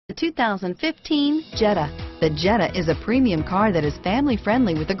The 2015 Jetta. The Jetta is a premium car that is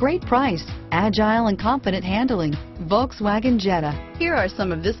family-friendly with a great price, agile and confident handling. Volkswagen Jetta. Here are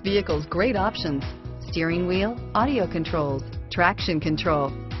some of this vehicle's great options: steering wheel audio controls, traction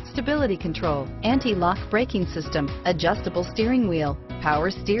control, stability control, anti-lock braking system, adjustable steering wheel,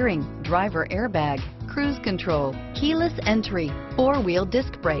 power steering, driver airbag, cruise control, keyless entry, four-wheel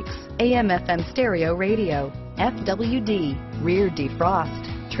disc brakes, AM/FM stereo radio, FWD, rear defrost,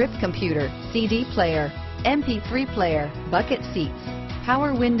 trip computer, CD player, MP3 player, bucket seats,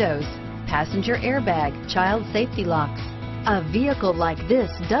 power windows, passenger airbag, child safety locks. A vehicle like this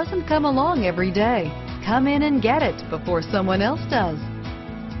doesn't come along every day. Come in and get it before someone else does.